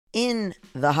In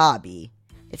the hobby,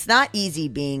 it's not easy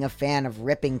being a fan of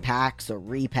ripping packs or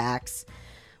repacks.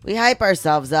 We hype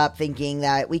ourselves up thinking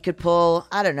that we could pull,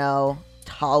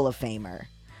 Hall of Famer.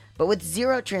 But with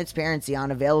zero transparency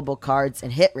on available cards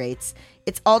and hit rates,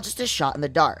 it's all just a shot in the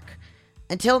dark.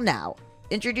 Until now,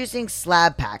 introducing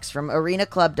slab packs from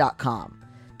arenaclub.com.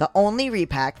 The only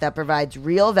repack that provides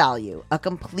real value, a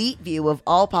complete view of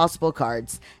all possible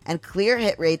cards, and clear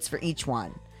hit rates for each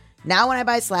one. Now when I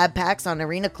buy slab packs on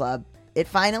Arena Club, it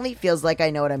finally feels like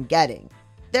I know what I'm getting.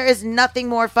 There is nothing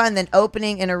more fun than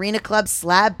opening an Arena Club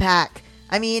slab pack.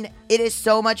 I mean, it is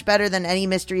so much better than any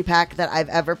mystery pack that I've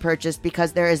ever purchased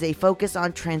because there is a focus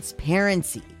on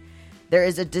transparency. There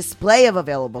is a display of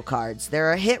available cards.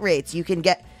 There are hit rates you can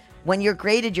get. When you're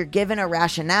graded, you're given a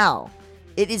rationale.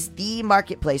 It is the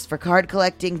marketplace for card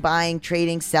collecting, buying,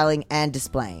 trading, selling, and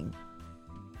displaying.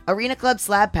 Arena Club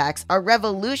slab packs are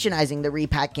revolutionizing the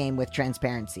repack game with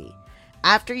transparency.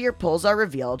 After your pulls are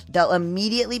revealed, they'll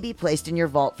immediately be placed in your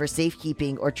vault for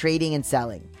safekeeping or trading and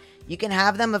selling. You can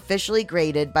have them officially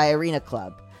graded by Arena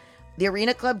Club. The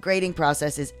Arena Club grading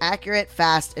process is accurate,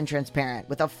 fast, and transparent,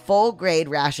 with a full grade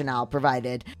rationale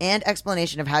provided and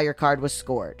explanation of how your card was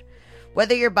scored.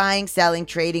 Whether you're buying, selling,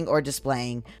 trading, or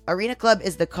displaying, Arena Club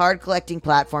is the card collecting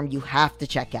platform you have to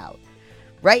check out.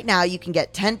 Right now, you can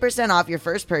get 10% off your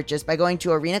first purchase by going to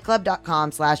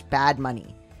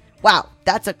arenaclub.com/badmoney. Wow,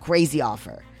 that's a crazy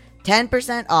offer.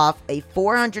 10% off a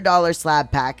 $400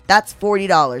 slab pack. That's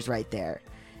 $40 right there.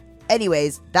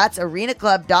 Anyways, that's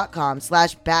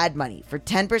arenaclub.com/badmoney for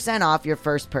 10% off your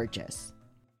first purchase.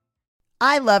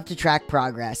 I love to track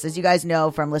progress. As you guys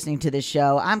know from listening to this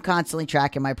show, I'm constantly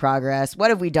tracking my progress.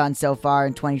 What have we done so far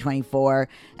in 2024?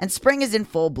 And spring is in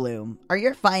full bloom. Are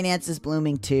your finances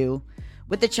blooming too?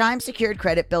 With the Chime Secured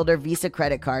Credit Builder Visa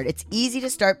credit card, it's easy to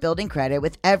start building credit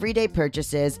with everyday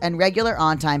purchases and regular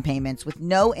on-time payments with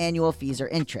no annual fees or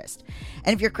interest.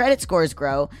 And if your credit scores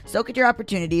grow, so could your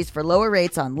opportunities for lower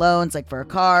rates on loans like for a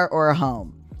car or a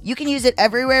home. You can use it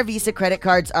everywhere Visa credit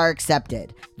cards are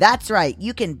accepted. That's right,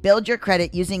 you can build your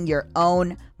credit using your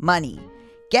own money.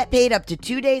 Get paid up to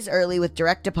 2 days early with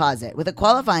direct deposit. With a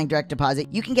qualifying direct deposit,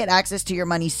 you can get access to your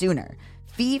money sooner.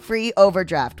 Fee-free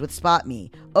overdraft with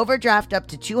SpotMe. Overdraft up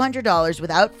to $200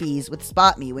 without fees with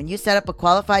SpotMe when you set up a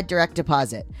qualified direct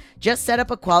deposit. Just set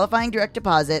up a qualifying direct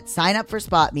deposit, sign up for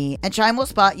SpotMe, and Chime will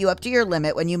spot you up to your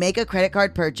limit when you make a credit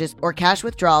card purchase or cash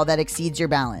withdrawal that exceeds your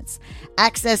balance.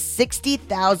 Access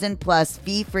 60,000 plus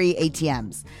fee-free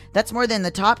ATMs. That's more than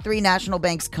the top 3 national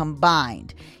banks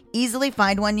combined. Easily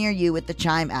find one near you with the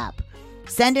Chime app.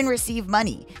 Send and receive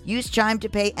money. Use Chime to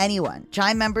pay anyone,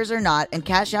 Chime members or not, and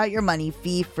cash out your money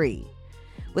fee-free.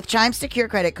 With Chime's secure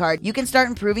credit card, you can start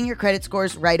improving your credit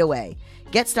scores right away.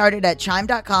 Get started at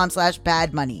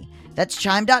chime.com/badmoney. That's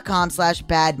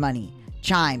chime.com/badmoney.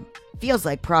 Chime. Feels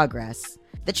like progress.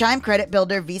 The Chime Credit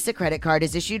Builder Visa credit card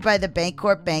is issued by the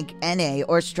Bancorp Bank N.A.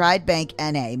 or Stride Bank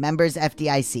N.A., members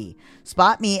FDIC.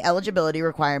 SpotMe eligibility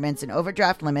requirements and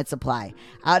overdraft limits apply.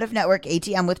 Out-of-network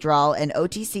ATM withdrawal and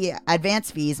OTC advance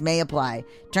fees may apply.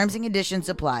 Terms and conditions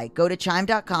apply. Go to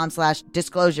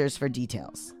chime.com/disclosures for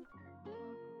details.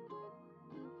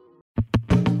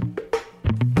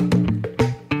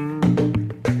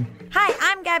 Hi,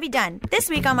 I'm Gabby Dunn.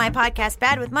 This week on my podcast,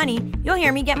 Bad with Money, you'll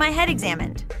hear me get my head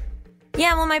examined.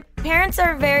 Yeah, well, my parents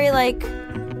are very,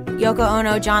 Yoko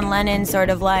Ono, John Lennon, sort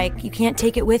of you can't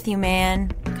take it with you,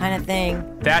 man, kind of thing.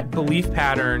 That belief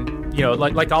pattern,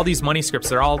 like all these money scripts,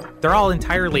 they're all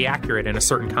entirely accurate in a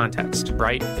certain context,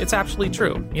 right? It's absolutely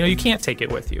true. You can't take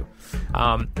it with you.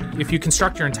 If you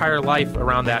construct your entire life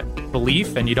around that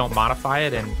belief and you don't modify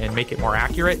it and make it more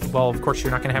accurate, well, of course,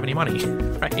 you're not going to have any money,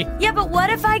 right? Yeah, but what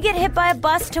if I get hit by a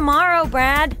bus tomorrow,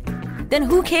 Brad? Then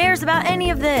who cares about any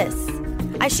of this?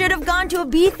 I should have gone to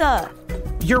Ibiza.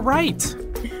 You're right.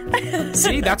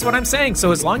 See, that's what I'm saying.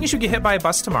 So as long as you get hit by a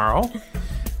bus tomorrow,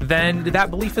 then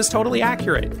that belief is totally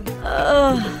accurate.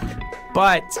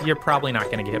 But you're probably not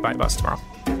going to get hit by a bus tomorrow.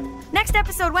 Next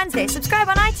episode Wednesday. Subscribe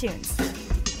on iTunes.